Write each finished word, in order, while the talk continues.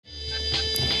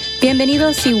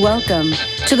Bienvenidos y welcome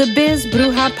to the Biz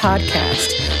Bruja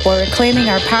podcast, where we're reclaiming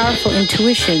our powerful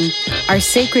intuition, our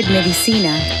sacred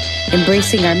medicina,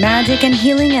 embracing our magic and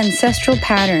healing ancestral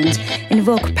patterns,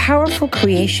 invoke powerful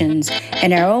creations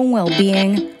in our own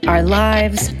well-being, our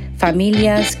lives,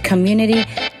 familias, community,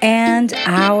 and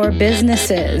our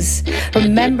businesses.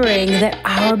 Remembering that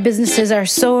our businesses are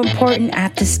so important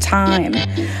at this time.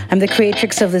 I'm the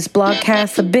creatrix of this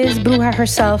blogcast, the Biz Bruja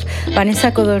herself, Vanessa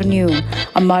Codorniu,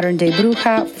 a modern-day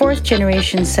bruja,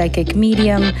 fourth-generation psychic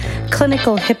medium,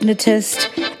 clinical hypnotist,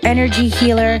 energy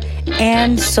healer,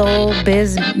 and soul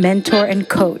biz mentor and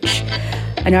coach.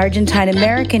 An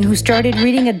Argentine-American who started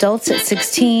reading adults at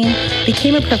 16,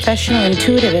 became a professional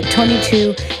intuitive at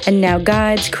 22, and now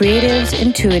guides creatives,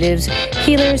 intuitives,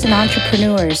 healers, and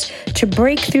entrepreneurs to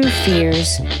break through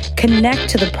fears, connect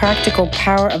to the practical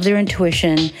power of their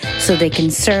intuition so they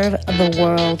can serve the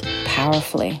world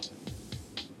powerfully.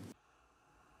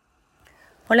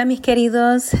 Hola, mis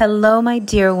queridos. Hello, my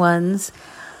dear ones.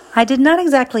 I did not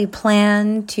exactly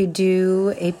plan to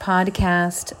do a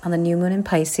podcast on the new moon in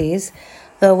Pisces,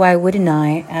 though why wouldn't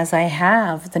I, as I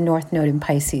have the North Node in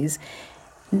Pisces.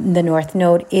 The North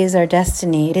Node is our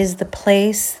destiny. It is the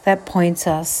place that points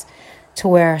us to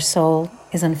where our soul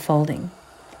is unfolding.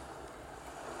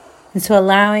 And so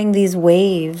allowing these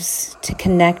waves to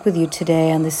connect with you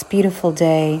today on this beautiful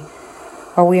day,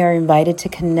 where we are invited to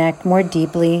connect more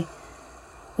deeply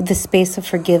with the space of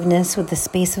forgiveness, with the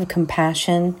space of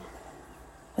compassion,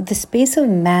 with the space of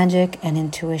magic and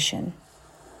intuition.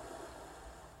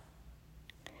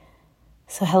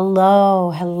 So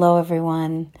hello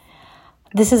everyone.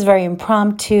 This is very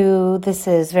impromptu. This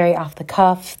is very off the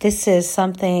cuff. This is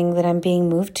something that I'm being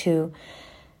moved to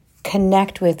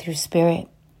connect with through spirit.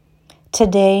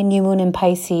 Today, new moon in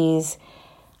Pisces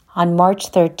on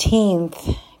March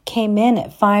 13th came in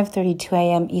at 5:32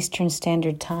 a.m. Eastern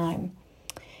Standard Time.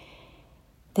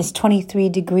 This 23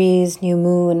 degrees new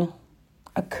moon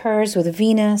occurs with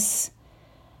Venus,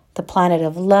 the planet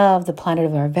of love, the planet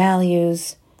of our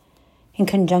values, in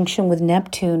conjunction with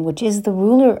Neptune, which is the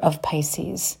ruler of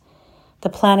Pisces, the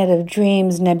planet of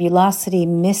dreams, nebulosity,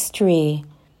 mystery.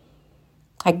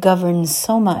 It governs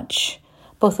so much,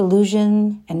 both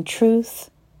illusion and truth,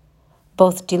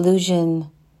 both delusion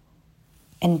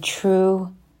and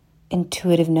true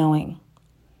intuitive knowing.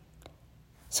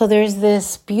 So there's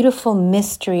this beautiful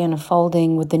mystery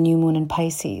unfolding with the new moon in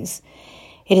Pisces.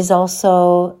 It is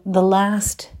also the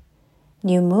last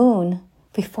new moon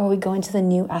before we go into the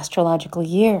new astrological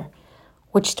year,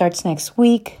 which starts next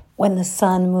week when the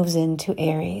sun moves into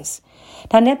Aries.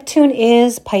 Now, Neptune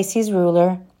is Pisces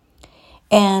ruler,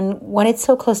 and when it's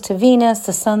so close to Venus,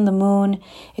 the sun, the moon,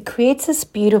 it creates this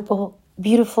beautiful,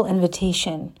 beautiful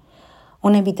invitation,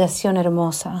 una invitación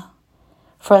hermosa,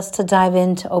 for us to dive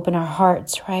in, to open our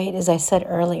hearts, right, as I said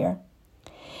earlier.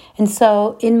 And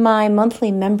so in my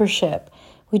monthly membership,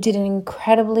 we did an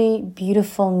incredibly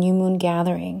beautiful new moon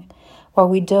gathering where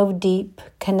we dove deep,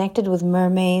 connected with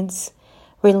mermaids,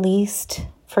 released,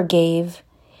 forgave,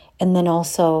 and then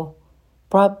also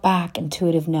brought back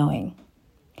intuitive knowing.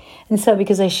 And so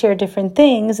because I share different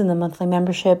things in the monthly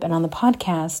membership and on the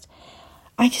podcast,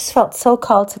 I just felt so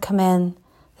called to come in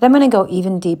that I'm going to go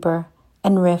even deeper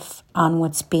and riff on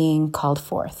what's being called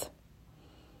forth.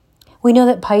 We know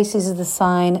that Pisces is the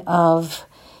sign of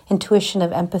intuition,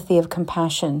 of empathy, of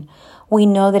compassion. We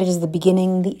know that it is the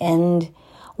beginning, the end.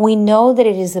 We know that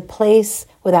it is a place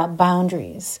without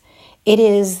boundaries. It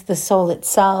is the soul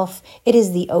itself. It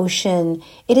is the ocean.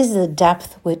 It is the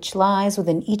depth which lies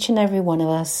within each and every one of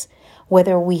us.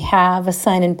 Whether we have a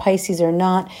sign in Pisces or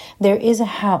not, there is a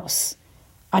house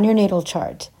on your natal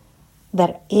chart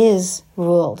that is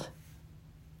ruled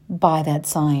by that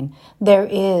sign. There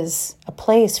is a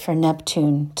place for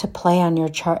Neptune to play on your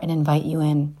chart and invite you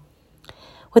in.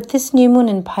 With this new moon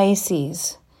in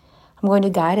Pisces, I'm going to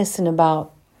guide us in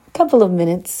about a couple of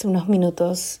minutes, unos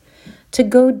minutos, to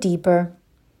go deeper,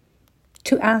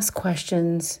 to ask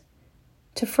questions,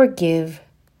 to forgive.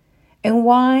 And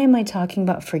why am I talking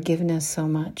about forgiveness so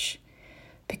much?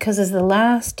 Because as the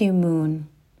last new moon,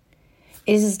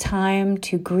 it is time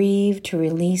to grieve, to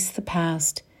release the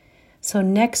past. So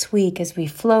next week, as we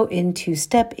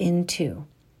step into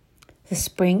the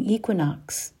spring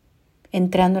equinox,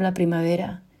 entrando la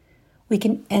primavera, we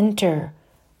can enter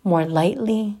more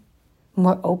lightly,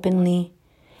 more openly,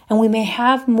 and we may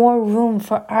have more room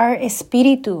for our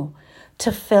espíritu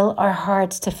to fill our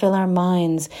hearts, to fill our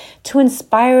minds, to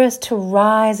inspire us to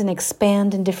rise and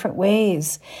expand in different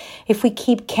ways. If we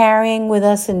keep carrying with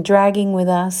us and dragging with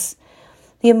us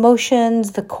the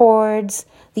emotions, the cords,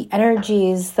 the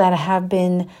energies that have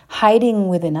been hiding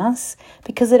within us,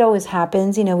 because it always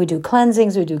happens. We do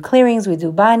cleansings, we do clearings, we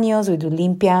do baños, we do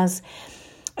limpias.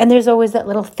 And there's always that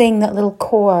little thing, that little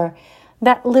core,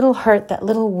 that little hurt, that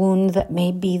little wound that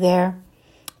may be there,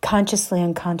 consciously,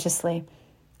 unconsciously.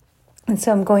 And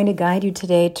so I'm going to guide you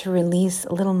today to release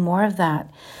a little more of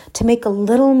that, to make a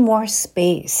little more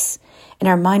space in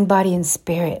our mind, body, and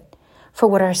spirit for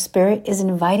what our spirit is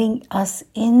inviting us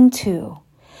into.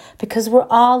 Because we're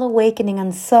all awakening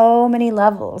on so many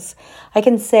levels. I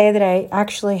can say that I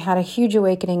actually had a huge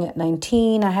awakening at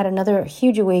 19. I had another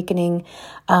huge awakening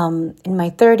in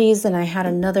my 30s. And I had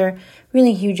another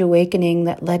really huge awakening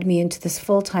that led me into this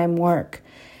full-time work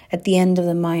at the end of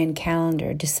the Mayan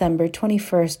calendar, December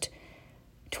 21st,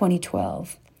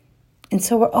 2012. And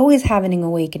so we're always having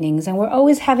awakenings and we're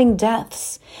always having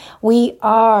deaths. We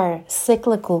are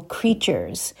cyclical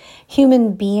creatures.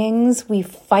 Human beings, we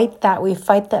fight that. We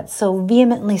fight that so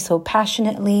vehemently, so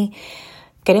passionately.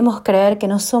 Queremos creer que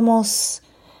no somos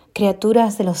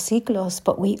criaturas de los ciclos,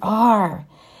 but we are.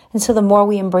 And so the more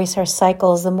we embrace our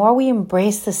cycles, the more we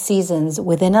embrace the seasons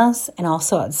within us and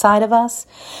also outside of us.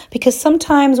 Because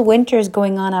sometimes winter is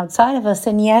going on outside of us,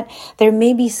 and yet there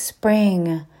may be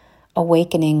spring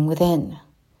awakening within.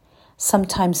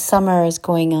 Sometimes summer is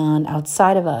going on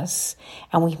outside of us,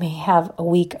 and we may have a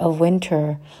week of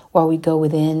winter where we go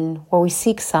within, where we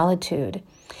seek solitude.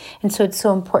 And so it's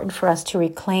so important for us to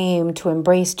reclaim, to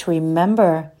embrace, to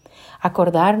remember,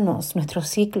 acordarnos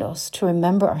nuestros ciclos, to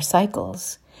remember our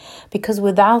cycles. Because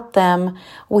without them,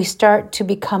 we start to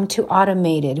become too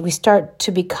automated. We start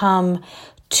to become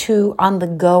too on the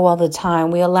go all the time.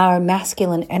 We allow our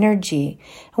masculine energy,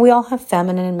 and we all have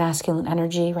feminine and masculine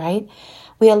energy, right?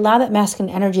 We allow that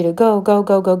masculine energy to go, go,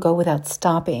 go, go, go without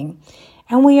stopping.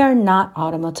 And we are not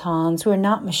automatons. We're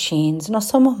not machines. No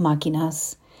somos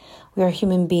máquinas. We are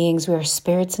human beings. We are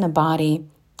spirits in a body.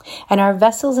 And our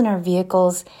vessels and our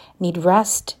vehicles need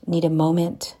rest, need a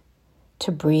moment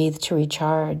to breathe, to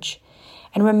recharge.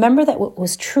 And remember that what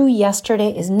was true yesterday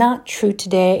is not true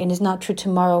today and is not true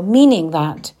tomorrow, meaning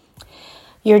that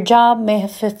your job may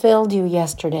have fulfilled you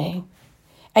yesterday,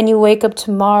 and you wake up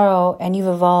tomorrow and you've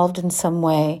evolved in some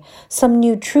way. Some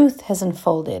new truth has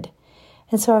unfolded.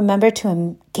 And so remember to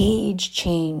engage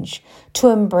change, to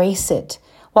embrace it.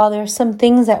 While there are some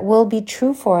things that will be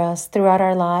true for us throughout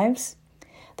our lives,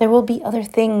 there will be other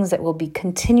things that will be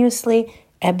continuously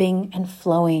ebbing and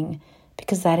flowing,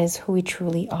 because that is who we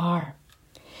truly are.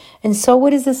 And so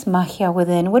what is this magia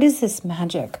within? What is this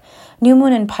magic? New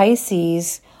moon in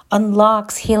Pisces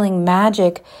unlocks healing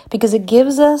magic because it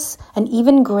gives us an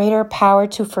even greater power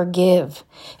to forgive.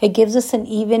 It gives us an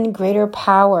even greater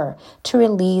power to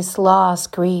release loss,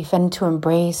 grief, and to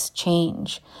embrace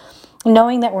change.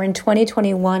 Knowing that we're in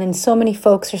 2021 and so many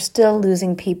folks are still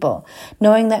losing people.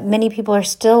 Knowing that many people are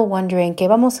still wondering, ¿qué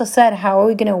vamos a hacer? How are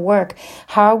we going to work?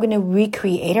 How are we going to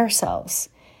recreate ourselves?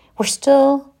 We're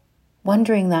still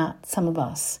wondering that, some of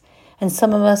us. And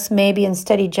some of us may be in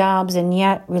steady jobs and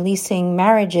yet releasing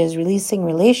marriages, releasing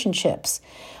relationships.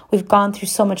 We've gone through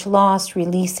so much loss,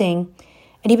 releasing.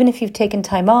 And even if you've taken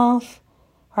time off,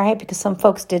 right, because some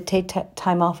folks did take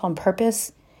time off on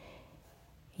purpose,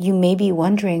 you may be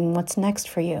wondering what's next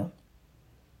for you.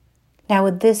 Now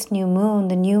with this new moon,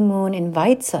 the new moon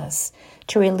invites us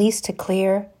to release, to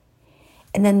clear,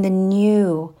 and then the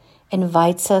new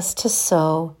invites us to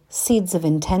sow seeds of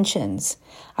intentions,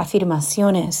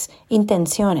 afirmaciones,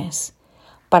 intenciones,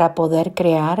 para poder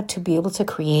crear, to be able to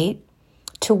create,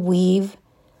 to weave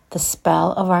the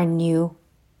spell of our new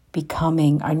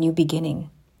becoming, our new beginning.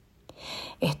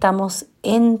 Estamos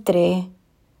entre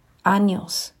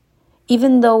años.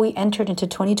 Even though we entered into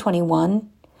 2021,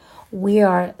 we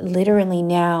are literally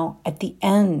now at the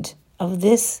end of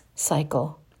this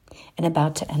cycle and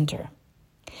about to enter.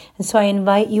 And so I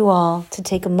invite you all to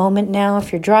take a moment now,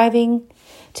 if you're driving,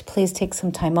 to please take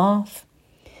some time off,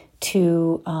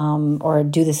 to or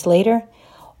do this later,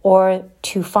 or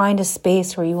to find a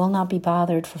space where you will not be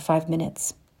bothered for 5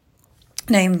 minutes.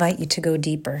 And I invite you to go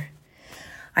deeper.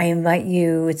 I invite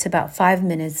you, it's about 5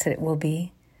 minutes that it will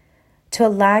be, to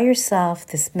allow yourself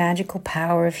this magical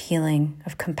power of healing,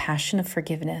 of compassion, of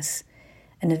forgiveness,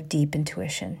 and of deep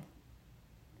intuition.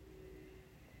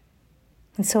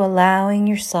 And so allowing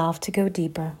yourself to go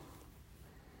deeper,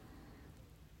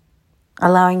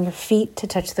 allowing your feet to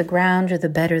touch the ground or the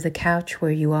bed or the couch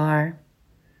where you are,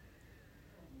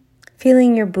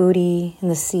 feeling your booty in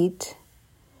the seat,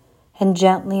 and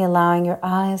gently allowing your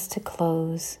eyes to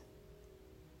close.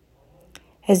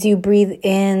 As you breathe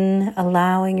in,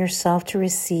 allowing yourself to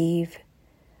receive,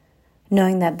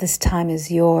 knowing that this time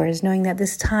is yours, knowing that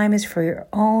this time is for your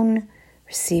own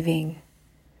receiving.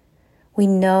 We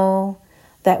know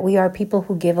that we are people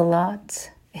who give a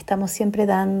lot. Estamos siempre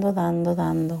dando, dando,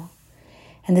 dando.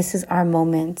 And this is our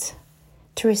moment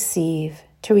to receive,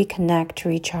 to reconnect, to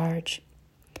recharge.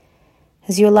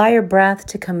 As you allow your breath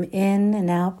to come in and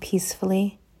out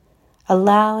peacefully,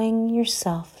 allowing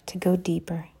yourself to go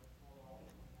deeper.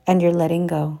 And you're letting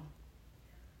go.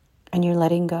 And you're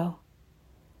letting go.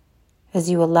 As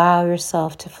you allow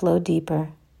yourself to flow deeper,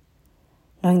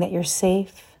 knowing that you're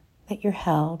safe, that you're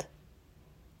held,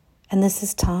 and this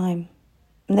is time,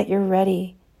 and that you're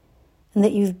ready, and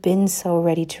that you've been so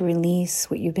ready to release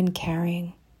what you've been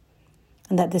carrying,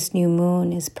 and that this new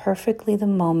moon is perfectly the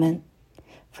moment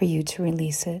for you to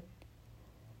release it.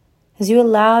 As you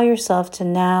allow yourself to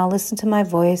now listen to my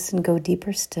voice and go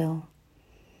deeper still,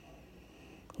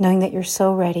 knowing that you're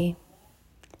so ready,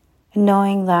 and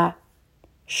knowing that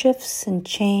shifts and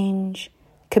change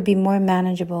could be more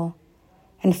manageable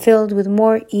and filled with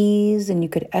more ease than you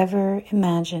could ever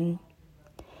imagine,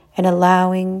 and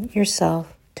allowing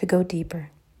yourself to go deeper.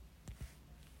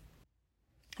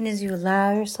 And as you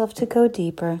allow yourself to go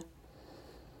deeper,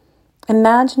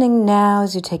 imagining now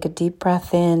as you take a deep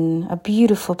breath in, a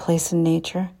beautiful place in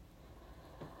nature,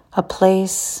 a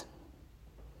place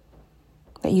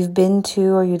that you've been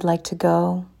to or you'd like to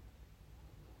go,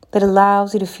 that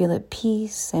allows you to feel at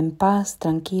peace, en paz,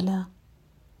 tranquila,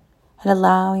 and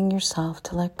allowing yourself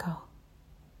to let go.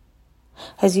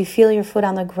 As you feel your foot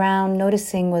on the ground,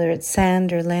 noticing whether it's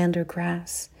sand or land or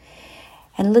grass,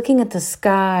 and looking at the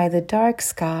sky, the dark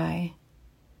sky,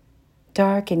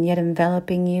 dark and yet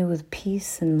enveloping you with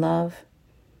peace and love,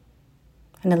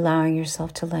 and allowing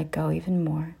yourself to let go even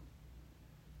more.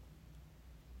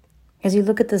 As you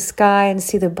look at the sky and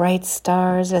see the bright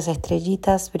stars, las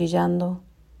estrellitas brillando,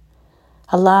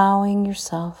 allowing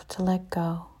yourself to let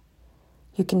go.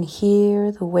 You can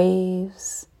hear the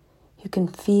waves, you can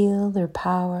feel their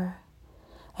power,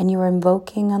 and you are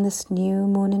invoking on this new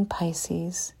moon in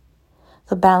Pisces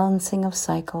the balancing of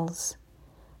cycles,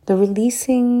 the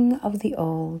releasing of the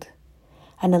old,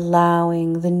 and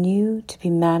allowing the new to be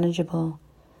manageable,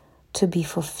 to be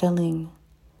fulfilling,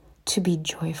 to be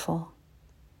joyful.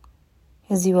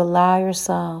 As you allow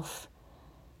yourself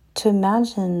to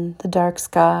imagine the dark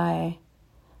sky,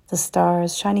 the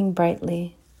stars shining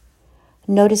brightly,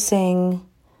 noticing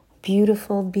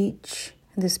beautiful beach,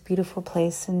 this beautiful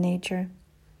place in nature.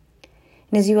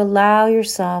 And as you allow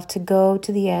yourself to go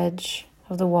to the edge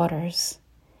of the waters,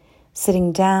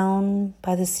 sitting down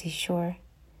by the seashore,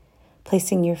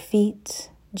 placing your feet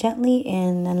gently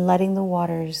in and letting the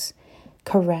waters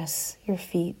caress your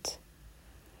feet.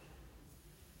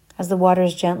 As the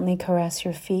waters gently caress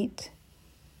your feet,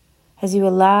 as you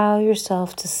allow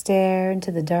yourself to stare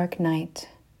into the dark night,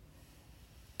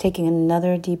 taking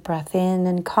another deep breath in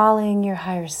and calling your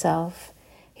higher self,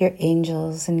 your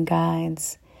angels and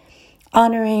guides,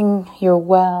 honoring your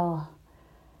well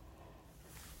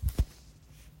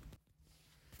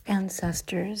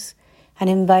ancestors, and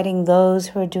inviting those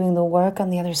who are doing the work on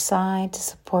the other side to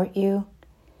support you,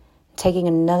 taking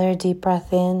another deep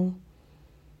breath in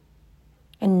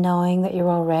and knowing that you're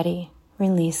already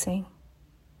releasing.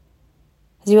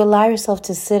 As you allow yourself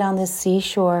to sit on this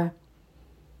seashore,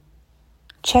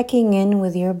 checking in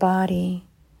with your body.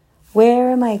 Where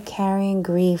am I carrying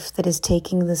grief that is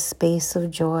taking the space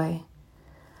of joy?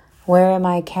 Where am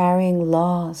I carrying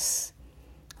loss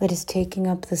that is taking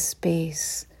up the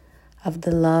space of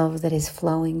the love that is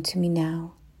flowing to me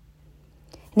now?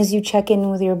 And as you check in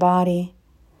with your body,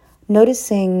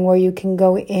 noticing where you can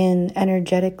go in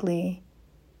energetically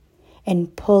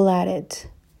and pull at it.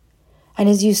 And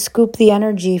as you scoop the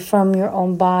energy from your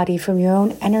own body, from your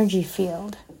own energy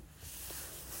field,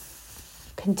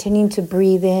 continuing to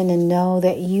breathe in and know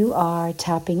that you are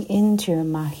tapping into your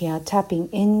magia,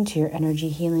 tapping into your energy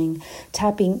healing,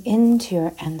 tapping into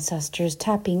your ancestors,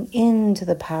 tapping into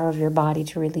the power of your body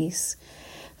to release,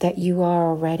 that you are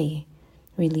already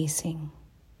releasing.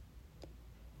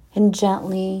 And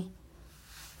gently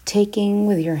taking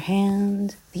with your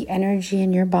hand the energy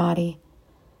in your body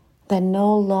that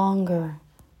no longer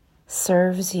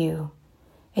serves you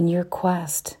in your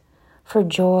quest for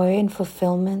joy and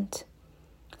fulfillment,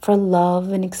 for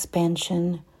love and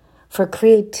expansion, for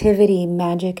creativity,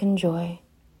 magic, and joy.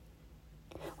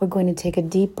 We're going to take a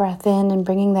deep breath in and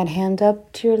bringing that hand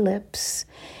up to your lips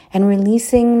and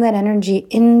releasing that energy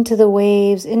into the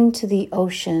waves, into the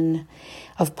ocean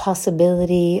of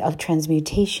possibility, of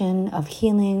transmutation, of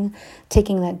healing.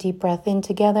 Taking that deep breath in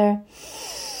together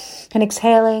and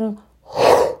exhaling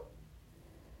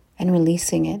and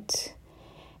releasing it.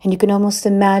 And you can almost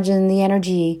imagine the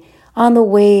energy on the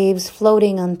waves,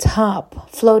 floating on top,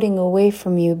 floating away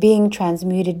from you, being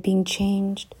transmuted, being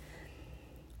changed.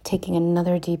 Taking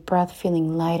another deep breath,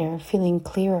 feeling lighter, feeling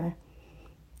clearer.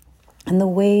 And the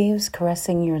waves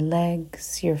caressing your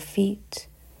legs, your feet.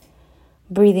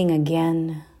 Breathing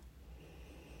again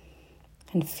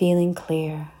and feeling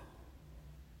clear.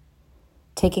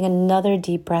 Taking another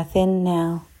deep breath in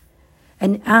now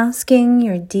and asking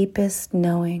your deepest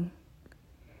knowing,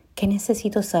 ¿qué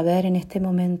necesito saber en este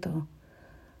momento?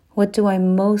 What do I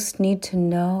most need to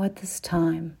know at this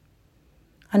time?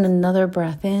 And another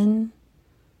breath in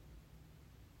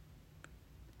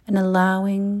and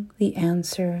allowing the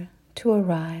answer to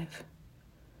arrive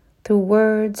through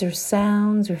words or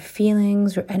sounds or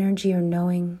feelings or energy or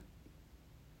knowing.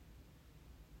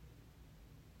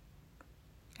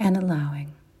 And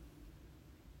allowing.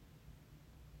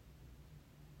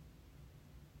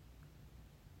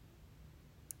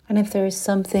 And if there is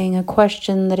something, a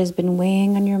question that has been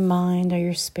weighing on your mind or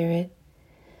your spirit,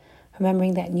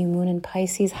 remembering that new moon in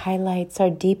Pisces highlights our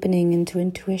deepening into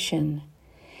intuition,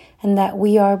 and that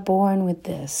we are born with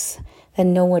this, that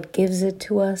no one gives it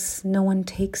to us, no one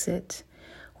takes it.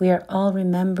 We are all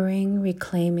remembering,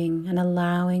 reclaiming, and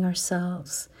allowing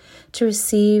ourselves to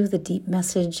receive the deep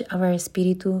message of our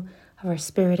espíritu, of our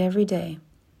spirit every day,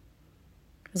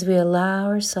 as we allow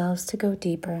ourselves to go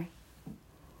deeper,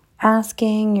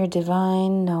 asking your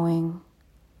divine knowing,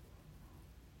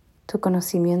 tu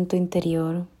conocimiento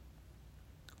interior,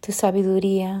 tu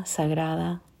sabiduría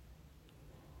sagrada,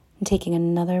 and taking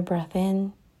another breath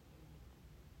in.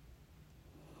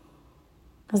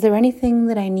 Is there anything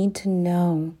that I need to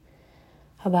know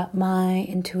about my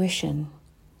intuition?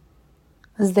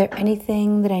 Is there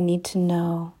anything that I need to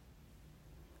know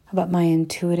about my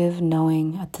intuitive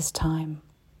knowing at this time?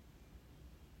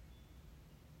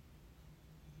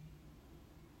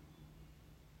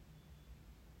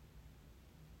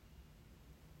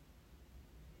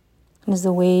 And as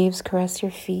the waves caress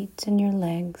your feet and your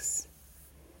legs,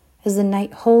 as the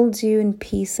night holds you in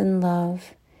peace and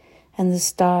love, and the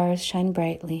stars shine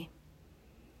brightly,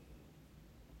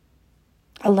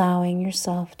 allowing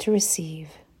yourself to receive.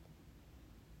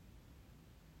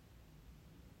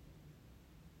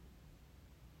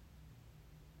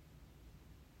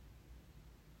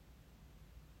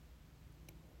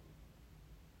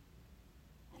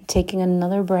 And taking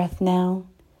another breath now,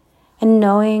 and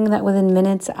knowing that within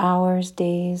minutes, hours,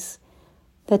 days,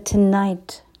 that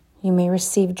tonight you may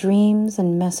receive dreams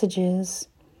and messages,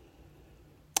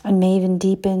 and may even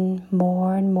deepen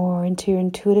more and more into your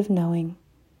intuitive knowing,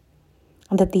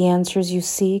 and that the answers you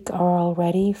seek are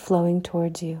already flowing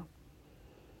towards you,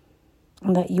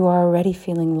 and that you are already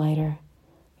feeling lighter,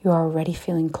 you are already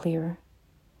feeling clearer,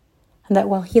 and that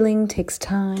while healing takes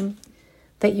time,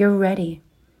 that you're ready.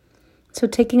 So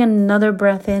taking another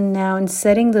breath in now and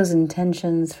setting those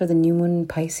intentions for the new moon in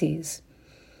Pisces.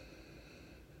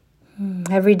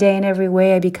 Every day in every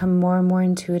way I become more and more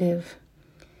intuitive.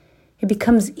 It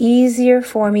becomes easier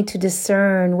for me to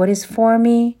discern what is for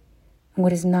me and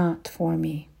what is not for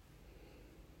me.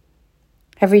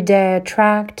 Every day I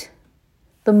attract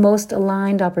the most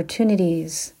aligned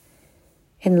opportunities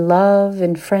in love,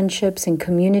 in friendships, in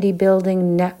community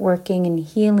building, networking, and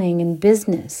healing, in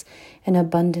business, and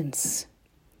abundance.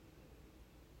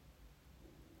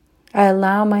 I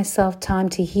allow myself time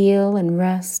to heal and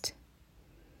rest.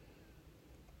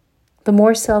 The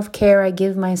more self-care I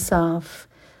give myself,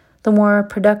 the more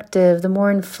productive, the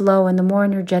more in flow, and the more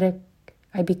energetic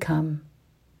I become.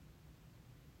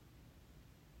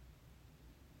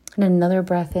 And another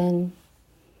breath in.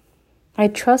 I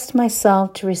trust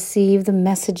myself to receive the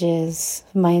messages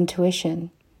of my intuition.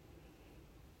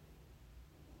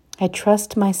 I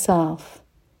trust myself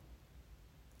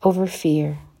over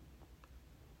fear.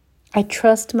 I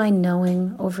trust my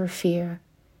knowing over fear.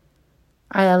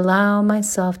 I allow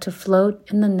myself to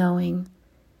float in the knowing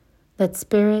that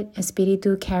Spirit,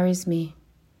 Espíritu carries me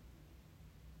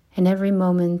in every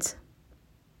moment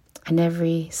and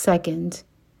every second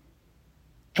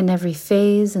and every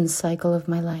phase and cycle of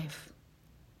my life.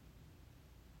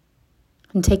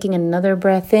 And taking another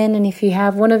breath in, and if you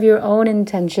have one of your own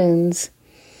intentions,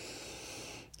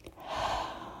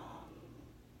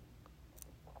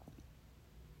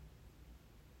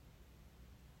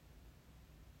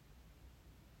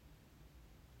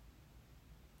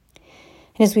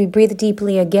 and as we breathe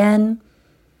deeply again,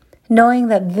 knowing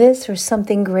that this or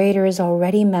something greater is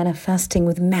already manifesting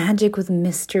with magic, with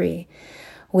mystery,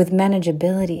 with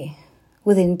manageability,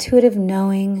 with intuitive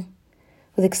knowing,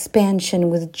 with expansion,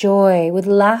 with joy, with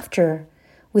laughter,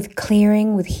 with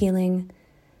clearing, with healing,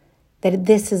 that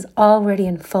this is already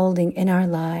unfolding in our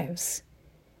lives.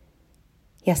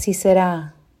 Y así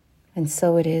será, and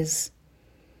so it is.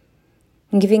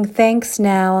 And giving thanks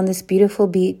now on this beautiful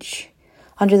beach,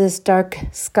 under this dark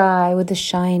sky with the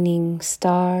shining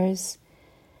stars,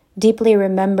 deeply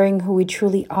remembering who we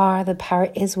truly are. The power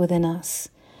is within us.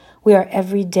 We are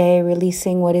every day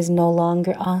releasing what is no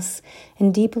longer us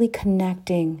and deeply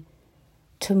connecting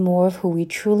to more of who we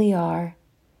truly are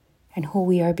and who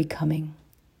we are becoming.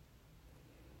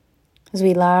 As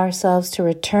we allow ourselves to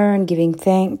return, giving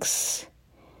thanks.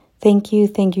 Thank you,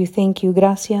 thank you, thank you.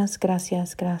 Gracias,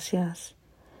 gracias, gracias.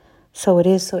 So it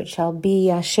is, so it shall be.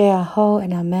 Ashe, aho,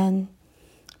 and amen.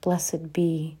 Blessed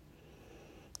be.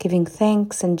 Giving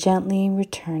thanks and gently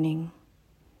returning.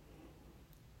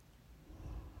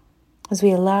 As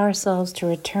we allow ourselves to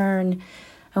return,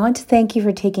 I want to thank you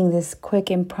for taking this quick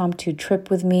impromptu trip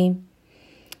with me.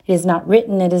 It is not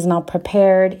written, it is not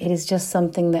prepared. It is just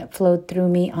something that flowed through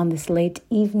me on this late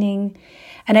evening.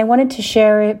 And I wanted to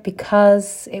share it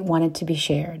because it wanted to be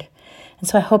shared. And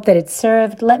so I hope that it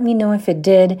served. Let me know if it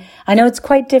did. I know it's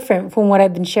quite different from what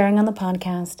I've been sharing on the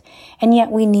podcast. And yet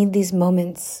we need these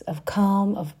moments of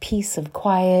calm, of peace, of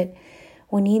quiet.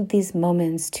 We need these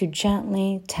moments to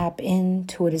gently tap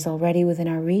into what is already within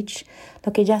our reach.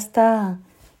 Lo que ya está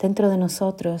dentro de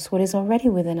nosotros, what is already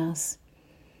within us.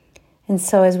 And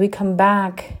so as we come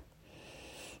back,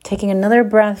 taking another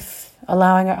breath,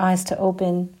 allowing our eyes to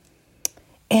open,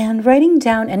 and writing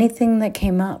down anything that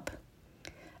came up.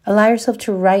 Allow yourself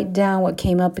to write down what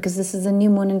came up because this is a new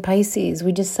moon in Pisces.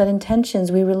 We just set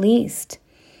intentions, we released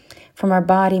from our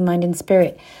body, mind, and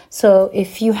spirit. So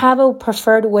if you have a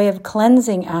preferred way of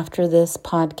cleansing after this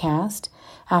podcast,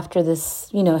 after this,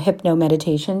 hypno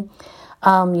meditation,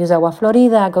 use agua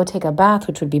florida, go take a bath,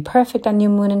 which would be perfect on new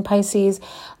moon in Pisces.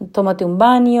 Tómate un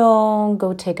baño,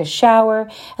 go take a shower.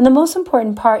 And the most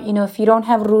important part, if you don't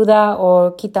have ruda or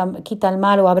quita el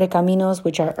mal o abre caminos,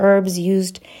 which are herbs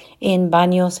used in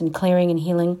baños and clearing and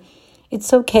healing,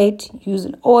 it's okay to use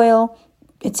an oil.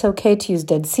 It's okay to use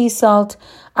Dead Sea salt.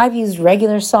 I've used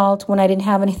regular salt when I didn't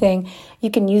have anything.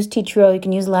 You can use tea tree oil. You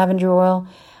can use lavender oil.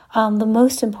 The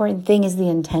most important thing is the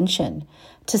intention.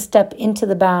 To step into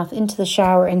the bath, into the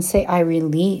shower, and say, I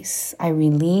release, I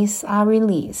release, I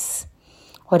release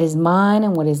what is mine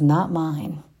and what is not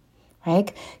mine,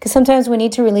 right? Because sometimes we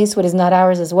need to release what is not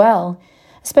ours as well,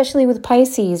 especially with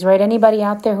Pisces, right? Anybody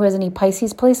out there who has any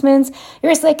Pisces placements,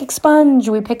 you're a psychic sponge.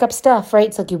 We pick up stuff, right?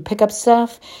 It's like you pick up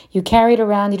stuff, you carry it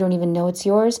around, you don't even know it's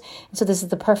yours. And so this is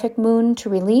the perfect moon to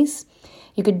release.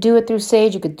 You could do it through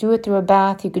sage. You could do it through a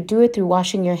bath. You could do it through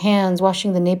washing your hands,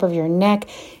 washing the nape of your neck.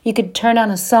 You could turn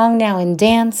on a song now and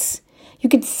dance. You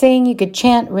could sing. You could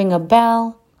chant, ring a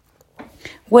bell.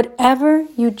 Whatever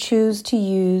you choose to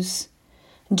use,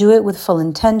 do it with full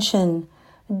intention,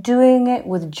 doing it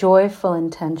with joyful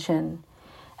intention,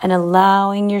 and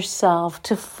allowing yourself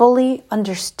to fully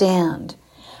understand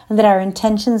that our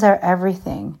intentions are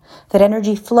everything, that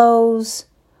energy flows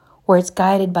where it's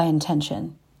guided by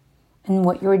intention. And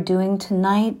what you're doing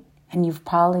tonight, and you've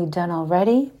probably done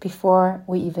already before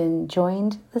we even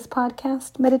joined this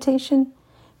podcast meditation,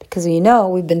 because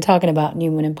we've been talking about new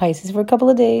moon in Pisces for a couple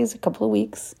of days, a couple of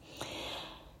weeks,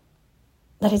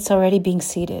 that it's already being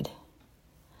seeded.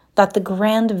 That the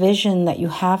grand vision that you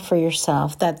have for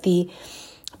yourself, that the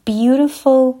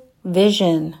beautiful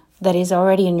vision that is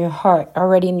already in your heart,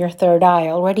 already in your third eye,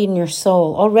 already in your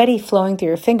soul, already flowing through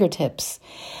your fingertips,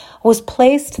 was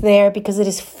placed there because it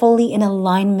is fully in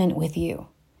alignment with you.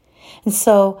 And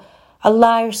so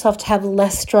allow yourself to have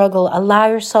less struggle. Allow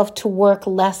yourself to work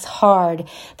less hard.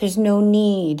 There's no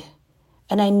need.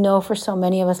 And I know for so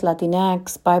many of us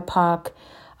Latinx,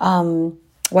 BIPOC,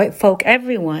 white folk,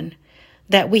 everyone,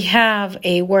 that we have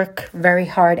a work very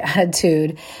hard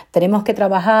attitude. Tenemos que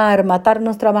trabajar,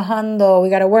 matarnos trabajando.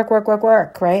 We got to work,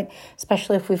 right?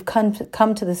 Especially if we've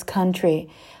come to this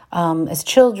country as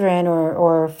children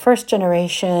or first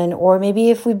generation, or maybe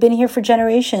if we've been here for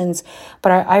generations,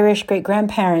 but our Irish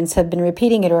great-grandparents have been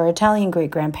repeating it, or our Italian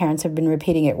great-grandparents have been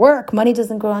repeating it. Work, money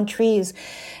doesn't grow on trees.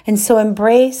 And so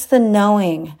embrace the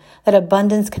knowing that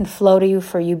abundance can flow to you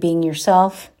for you being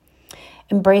yourself.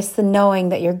 Embrace the knowing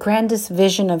that your grandest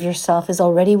vision of yourself is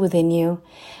already within you,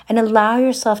 and allow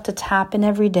yourself to tap in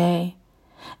every day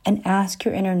and ask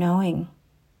your inner knowing,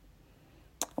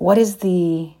 what is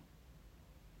the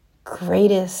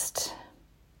greatest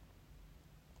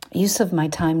use of my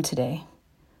time today?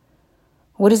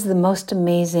 What is the most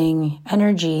amazing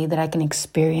energy that I can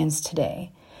experience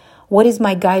today? What is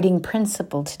my guiding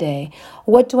principle today?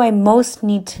 What do I most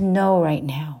need to know right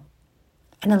now?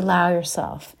 And allow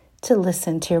yourself to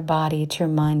listen to your body, to your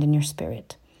mind, and your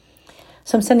spirit.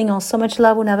 So I'm sending all so much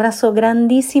love. Un abrazo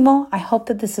grandísimo. I hope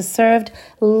that this has served.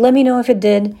 Let me know if it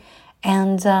did.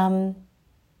 And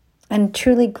I'm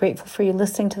truly grateful for you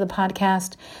listening to the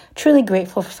podcast, truly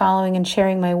grateful for following and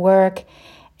sharing my work.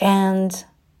 And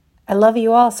I love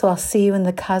you all, so I'll see you in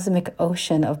the cosmic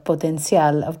ocean of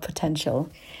potential.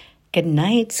 Good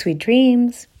night, sweet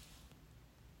dreams.